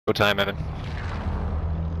Go time, Evan.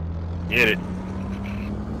 Get it.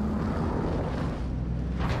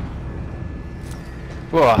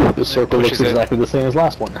 Whoa, This circle looks exactly the same as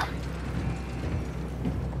last one.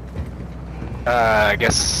 I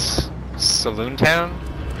guess Saloon Town?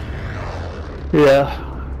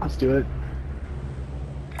 Yeah, let's do it.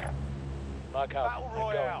 Mark out. Battle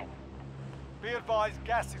Royale. Be advised,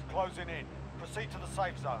 gas is closing in. Proceed to the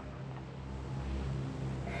safe zone.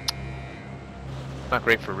 Not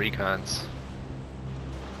great for recons.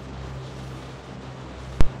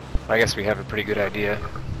 I guess we have a pretty good idea.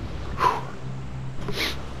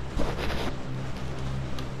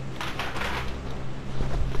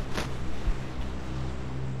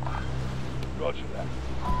 Roger that.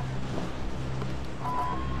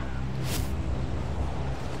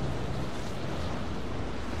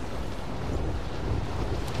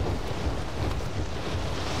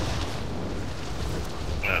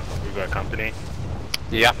 We got company.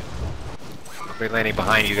 Yeah. We're landing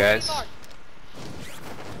behind you guys.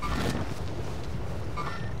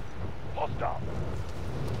 Hostile.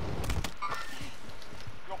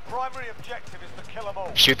 Your primary objective is to kill them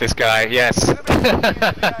all. Shoot this guy, yes.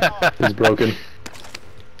 He's broken.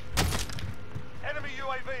 Enemy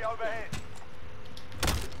UAV overhead.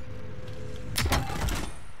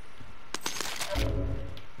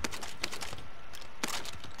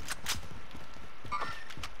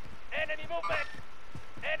 Enemy movement!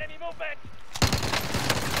 Enemy movement!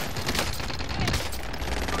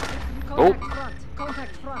 Oh.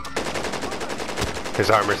 Contact front. His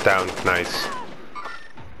armor's down. Nice.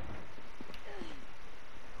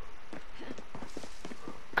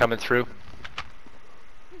 Coming through.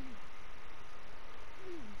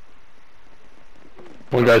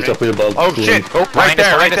 One guy's definitely above. Oh shit! Oh, right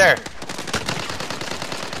there, right there.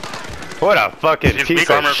 What a fucking piece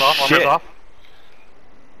of shit! Off.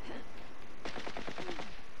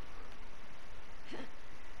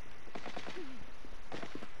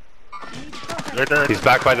 Right there. He's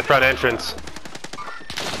back by the front entrance.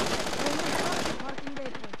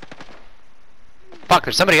 Fuck,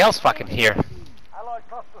 there's somebody else fucking here. Allied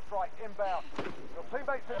cluster strike inbound. Your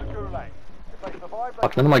teammates in the gulag. If they survive, they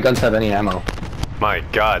Fuck, none of my guns have any ammo. My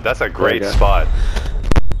god, that's a great Yeah. spot.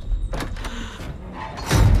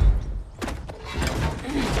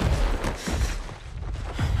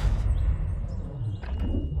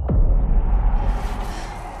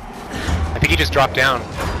 I think he just dropped down.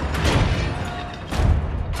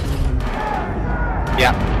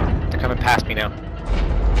 Yeah, they're coming past me now.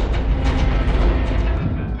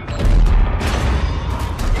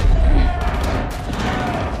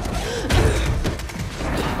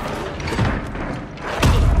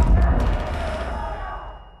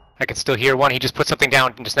 I can still hear one. He just put something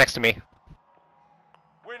down just next to me.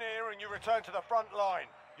 win here and you return to the front line.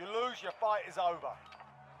 You lose, your fight is over.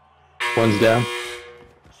 One's down.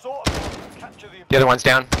 Sort of capture The other one's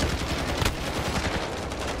down.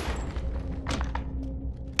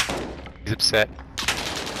 He's upset.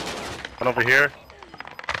 One over here.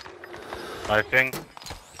 I think.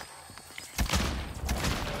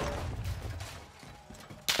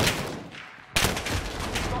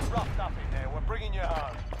 Got roughed up in there. We're bringing you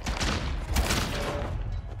home.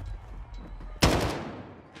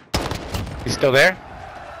 He's still there?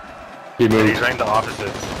 He moved. He's right in the opposite.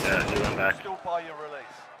 Yeah, he went back. Still by your release.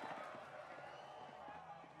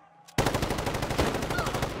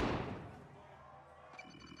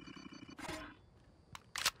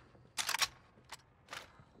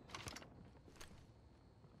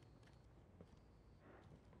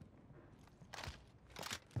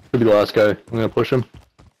 Could be the last guy. I'm gonna push him.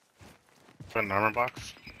 Put an armor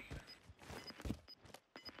box.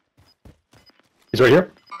 He's right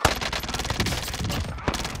here.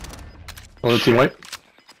 On the team white.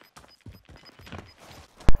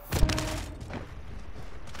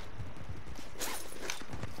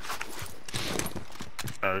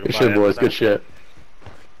 Good shit, boys. Good shit.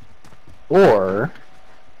 Or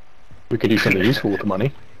we could do something useful with the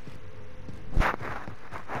money.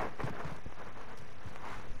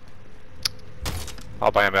 I'll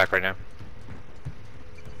buy him back right now.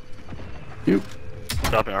 You.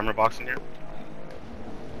 Drop an armor box in here.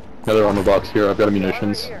 Another armor box here. I've got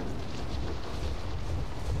munitions.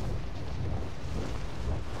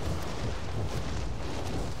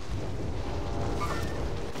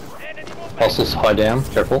 Also, high down.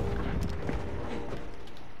 Careful.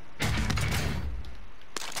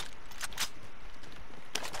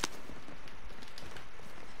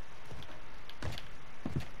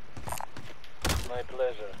 My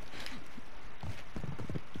pleasure.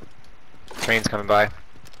 Train's coming by.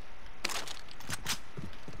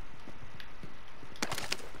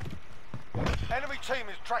 Enemy team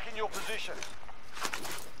is tracking Attacking your position.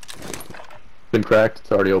 Been cracked.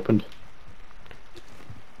 It's already opened.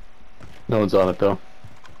 No one's on it though.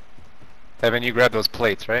 Evan, you grabbed those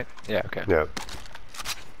plates, right? Yeah, okay. Yeah.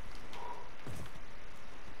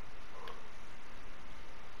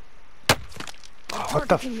 Oh, what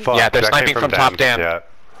the fuck? Yeah, they're That came sniping from top down. Yeah.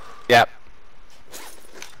 Yep.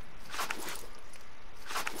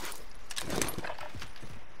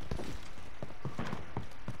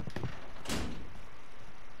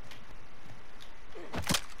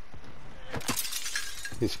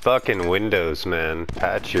 These fucking windows, man.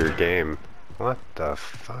 Patch your game. What the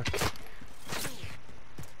fuck?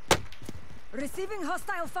 Receiving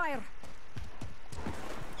hostile fire.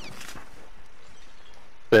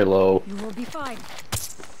 Stay low. You will be fine.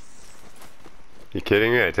 You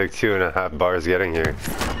kidding me? I took 2.5 bars getting here.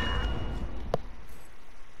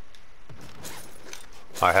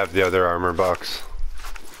 I have the other armor box.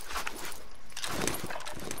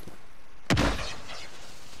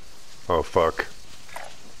 Oh fuck.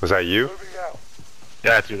 Was that you? Moving out.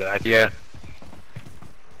 Yeah, I threw that. Yeah.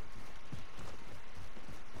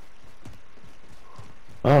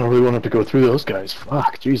 I don't really want to have to go through those guys.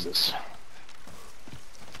 Fuck, Jesus.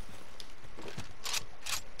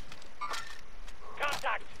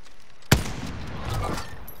 Contact.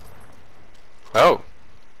 Oh,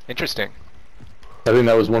 interesting. I think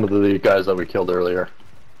that was one of the guys that we killed earlier.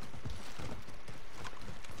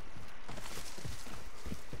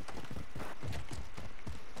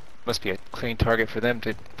 Must be a clean target for them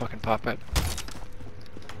to fucking pop it.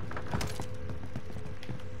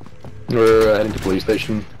 We're heading to police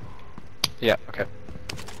station. Yeah, okay.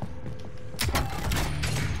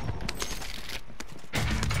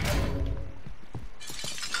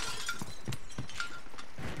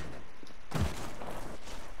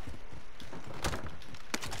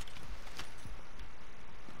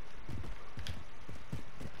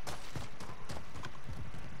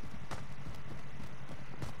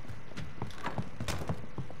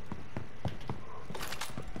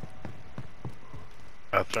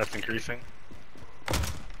 Threats increasing.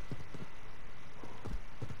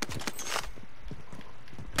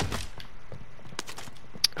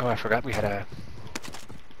 Oh, I forgot we had a...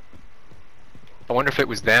 I wonder if it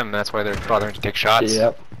was them, that's why they're bothering to take shots.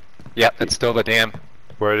 Yep. Yep, that's still the dam.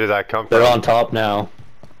 Where did that come from? They're on top now.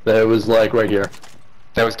 It was like right here.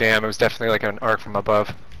 That was dam, it was definitely like an arc from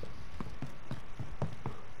above.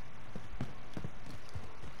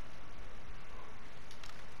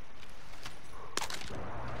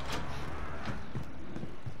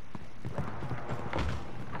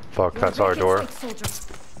 Fuck, that's our door.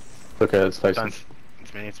 Okay, that's Tyson. Done.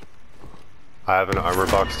 It's me. I have an armor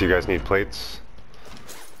box. Do you guys need plates?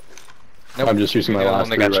 Nope. I'm just using my You're the last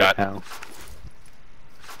one three that got right shot. now.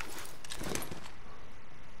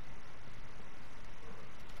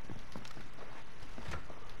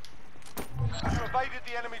 You evaded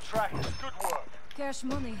the enemy trackers. Good work. Cash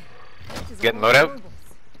money. That is a Getting lot of loadout? rubles.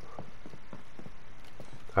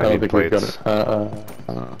 I don't need think we've plates. got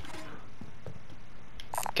it.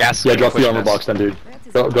 Gas. Yeah, drop the pushing armor us. box then, dude. That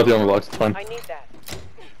is Drop the armor box, it's fine. I need that.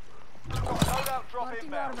 Loadout drop Marking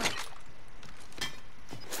inbound. armor.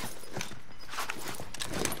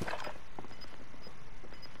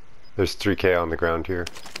 There's 3K on the ground here.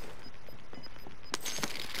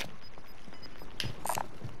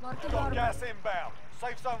 Marking Got armor. gas inbound.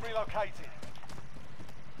 Safe zone relocated.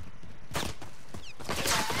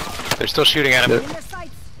 They're still shooting at him. In their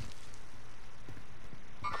sights.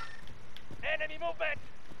 Enemy movement.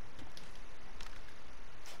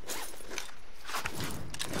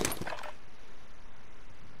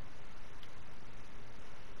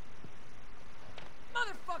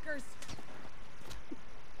 Motherfuckers.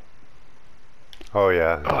 Oh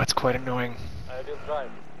yeah. Oh, it's quite annoying. I will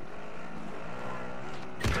drive.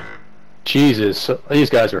 Jesus, these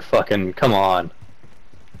guys are fucking, come on.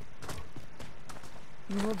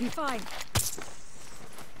 You will be fine.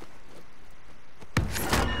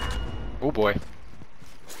 Oh boy.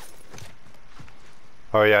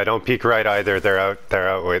 Oh yeah, don't peek right either. They're out,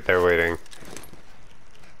 they're waiting.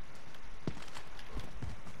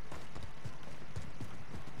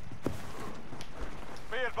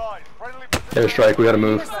 Be advised. Friendly position. Airstrike, we gotta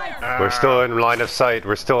move. We're still in line of sight.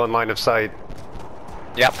 We're still in line of sight.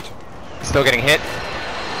 Yep. Still getting hit.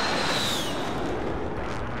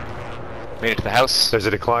 Made it to the house. There's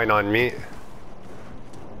a decline on me.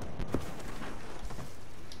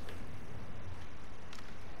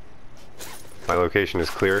 My location is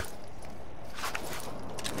clear.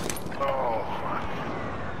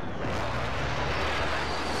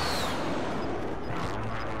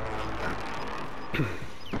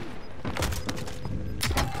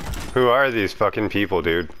 Who are these fucking people,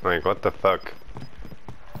 dude? Like, what the fuck?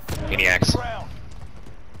 Maniacs. Ground.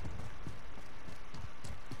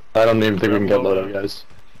 I don't even think we can get loaded, guys.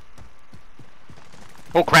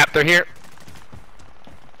 Oh crap, they're here.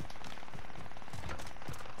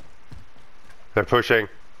 They're pushing.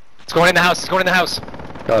 It's going in the house, it's going in the house.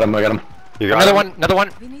 Got him, I got him. You got Another him? one, another one.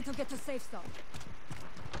 We need to get to safe zone.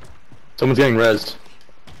 Someone's getting rezzed.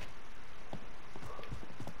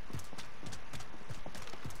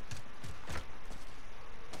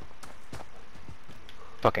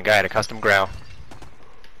 Fucking guy had a custom growl.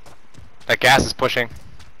 That gas is pushing.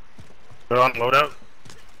 They're on loadout.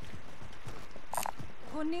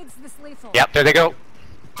 Who needs this lethal? Yep, there they go.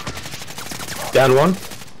 Down one.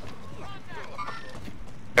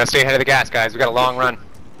 Gotta stay ahead of the gas, guys. We got a long run.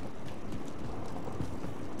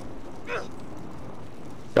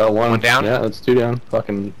 Got one. One down? Yeah, that's 2 down.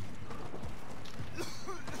 Fucking.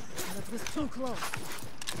 That was too close.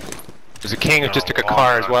 There's a king who just took a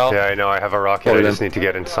car as well. Yeah, I know. I have a rocket. Hold I it just in. need to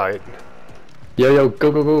get in sight. Yo,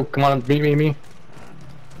 go, go, go. Come on, me.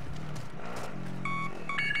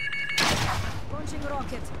 Launching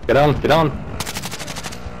rocket. Get on.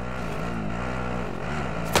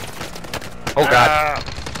 Oh god.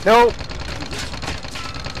 No!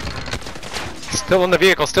 Still in the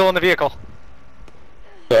vehicle, still in the vehicle.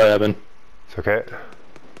 Sorry, Evan. It's okay.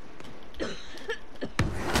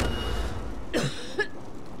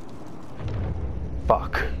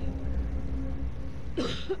 Fuck.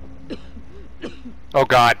 Oh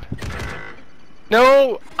god.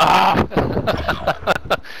 No! Ah!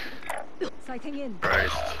 Sighting in.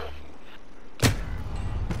 Christ.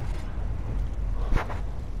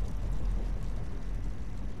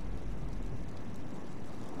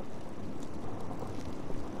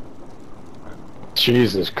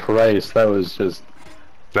 Jesus Christ, that was just.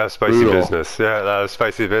 That's spicy Brutal. business. Yeah, that was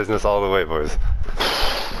spicy business all the way, boys.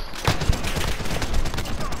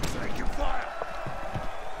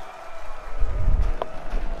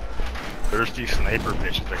 Thirsty sniper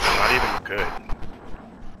bitches, like they're not even good.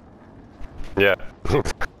 Yeah.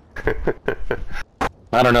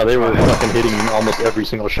 I don't know, they were fucking hitting almost every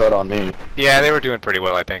single shot on me. Yeah, they were doing pretty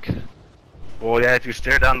well, I think. Well, yeah, if you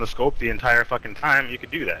stare down the scope the entire fucking time, you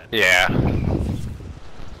could do that. Yeah. You know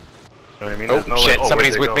what I mean? Oh, There's no shit, like,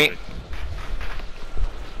 somebody's where'd with they me. go?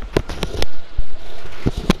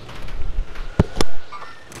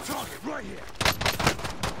 Target right here.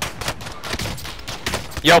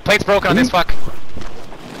 Yo, plate's broken on this fuck.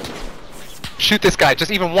 Shoot this guy,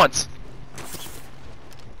 just even once.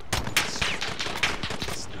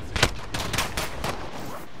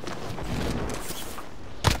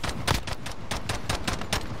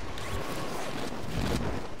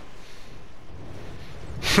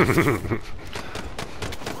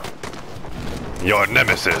 Your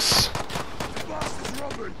nemesis. Bastards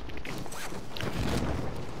robbing.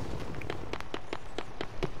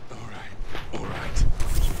 Alright.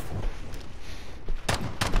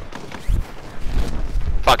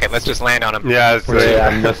 Fuck it, let's just land on him. Yeah, it's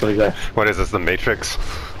Yeah, that's what exactly. What is this, the Matrix?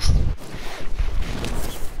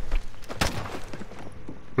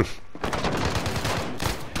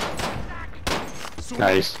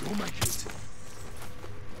 Nice. You'll make it.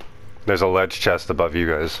 There's a ledge chest above you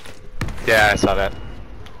guys. Yeah, I saw that.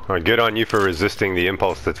 Oh, good on you for resisting the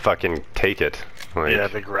impulse to fucking take it. Like, Yeah,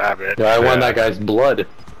 they grab it. Yeah, I won Yeah. that guy's blood.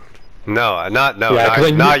 no, not Yeah, 'cause I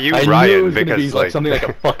knew, not you, I knew it Ryan, was gonna because be like something like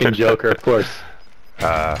a fucking Joker, of course.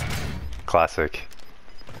 classic.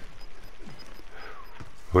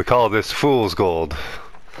 We call this fool's gold.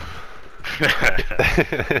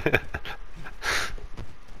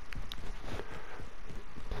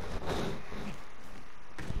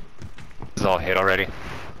 This is all hit already.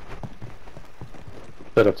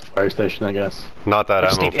 Set up the fire station, I guess. Not that I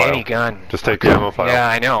just ammo need file. any gun. Just take the ammo file. Yeah,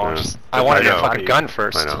 I know. Yeah. I wanted I a know. fucking gun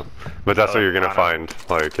first. I know. But that's what you're gonna I know. find.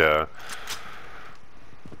 Like,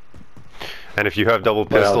 and if you have double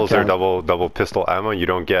Yeah, pistols or okay. double pistol ammo, you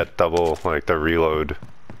don't get double like the reload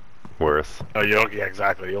worth. Oh, you don't, yeah,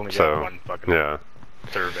 exactly. You only get So one fucking yeah,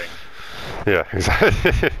 serving. yeah,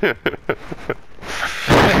 exactly.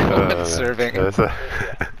 One serving. That's a-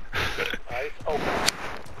 Eyes open.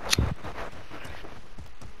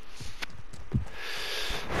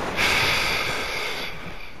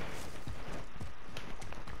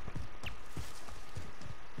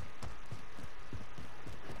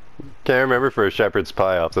 Can't remember for a shepherd's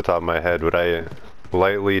pie off the top of my head. Would I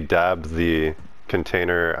lightly dab the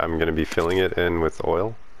container I'm gonna be filling it in with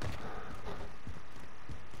oil?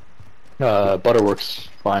 Butter works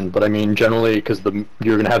fine, but I mean, generally, because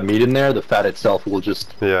you're gonna have meat in there, the fat itself will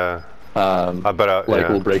just Yeah. like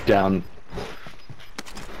yeah. will break down.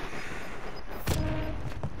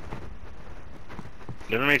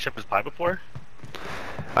 made shepherd's pie before?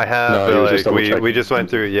 I have, No, he was just like, we double-checking. just went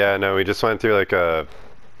through, yeah, no, we just went through, like, a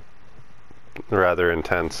rather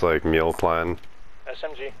intense, like, meal plan,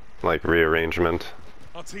 SMG. like, rearrangement,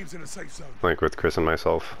 Our team's in a safe zone. like, with Chris and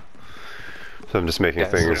myself. So I'm just making Yeah,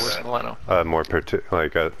 this is things worse than Milano. more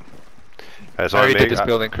like, I just I want already to did make, this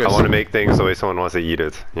building, Chris. I want to make things the way someone wants to eat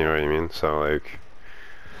it, you know what I mean? So, like,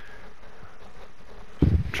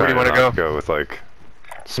 Where do you want to go? Go with, like,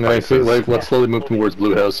 And I feel spices. like let's slowly move towards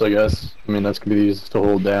Blue House, I guess. I mean, that's gonna be the easiest to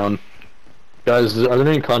hold down. Guys, are there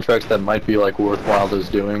any contracts that might be like worthwhile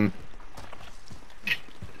just doing?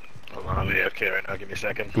 Hold on, I'm AFK right now, give me a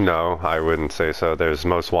second. No, I wouldn't say so. There's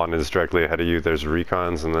most wanted directly ahead of you. There's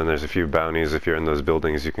recons, and then there's a few bounties. If you're in those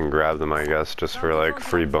buildings, you can grab them, I guess, just for like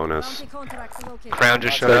free bonus. Crown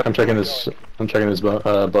just showed up. I'm checking this. I'm checking this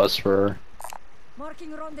bus for.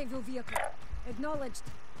 Marking rendezvous vehicle. Acknowledged.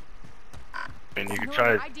 I mean, you could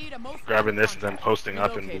try grabbing this and then posting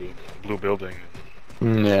up in blue building.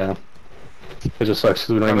 Yeah. It just sucks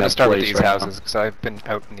because we don't I'm even gonna have start with place these right now. houses because I've been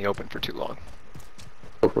out in the open for too long.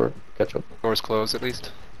 Go for it. Catch up. Doors closed at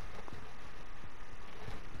least.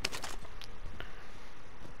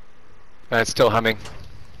 It's still humming.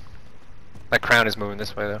 That crown is moving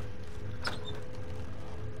this way though.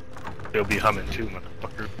 They'll be humming too,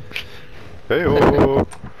 motherfucker. Hey, oh.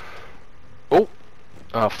 Oh!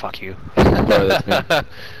 Oh, fuck you. Sorry, that's me.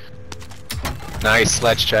 Nice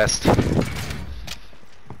sledge chest.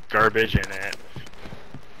 Garbage in it.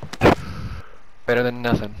 Better than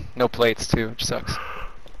nothing. No plates too, which sucks.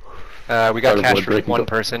 We got Sorry, cash boy, for breaking one up.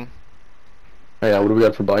 person. Oh, yeah, what do we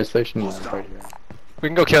got for buy station? Yeah, right here. We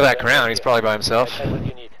can go kill that crown, he's probably by himself. That's what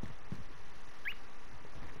you need.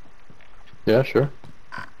 Yeah, sure.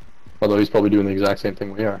 Although he's probably doing the exact same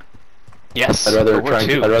thing we are. Yes, I'd rather but we're try.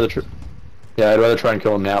 two. I'd rather. Yeah, I'd rather try and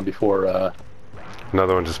kill him now before.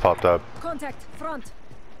 Another one just popped up. Contact front.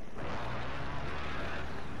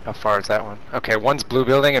 How far is that one? Okay, one's blue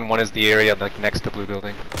building and one is the area like next to blue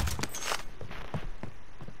building.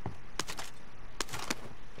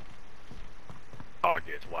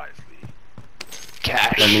 Target wisely.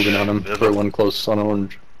 Cash. I'm moving on him. Throw one close on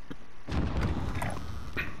orange.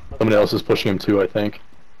 Somebody else is pushing him too, I think.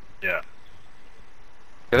 Yeah.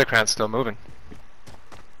 The other crown's still moving.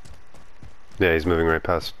 Yeah, he's moving right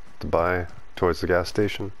past the buy towards the gas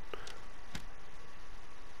station.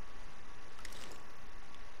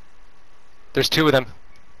 There's two of them.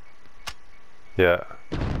 Yeah.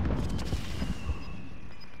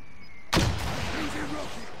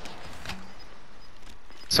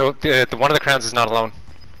 So the one of the crowns is not alone.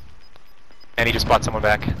 And he just bought someone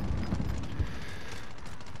back.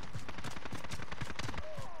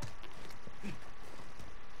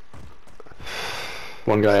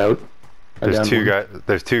 One guy out. I There's downed two one. guys.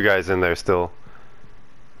 There's two guys in there still.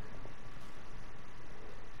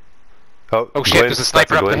 Oh, Oh shit, glint. there's a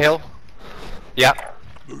sniper That's up the glint. hill. Yeah.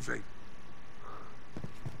 Moving.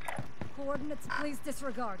 Coordinates, please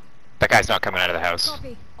disregard. That guy's not coming out of the house.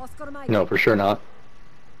 Copy. Oscar Mike. No, for sure not.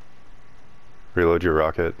 Reload your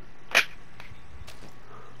rocket.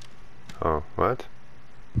 Oh, what?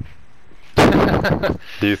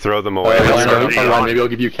 Do you throw them away? Alright, already on. maybe I'll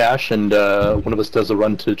give you cash and one of us does a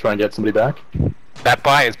run to try and get somebody back. That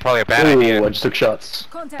buy is probably a bad Ooh, idea. I just took shots.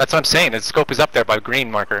 Contact. That's what I'm saying. The scope is up there by green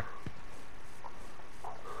marker.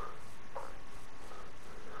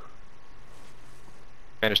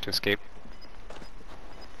 Managed to escape.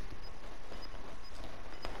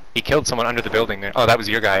 He killed someone under the building there. Oh, that was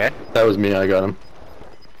your guy, eh? That was me, I got him.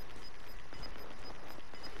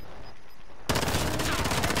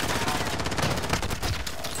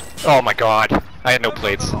 Oh my god. I had no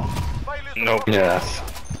plates. Failures Nope. Yeah.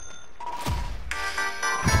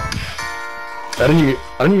 I didn't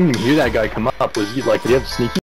even hear that guy come up. Was he like, did he have sneaky?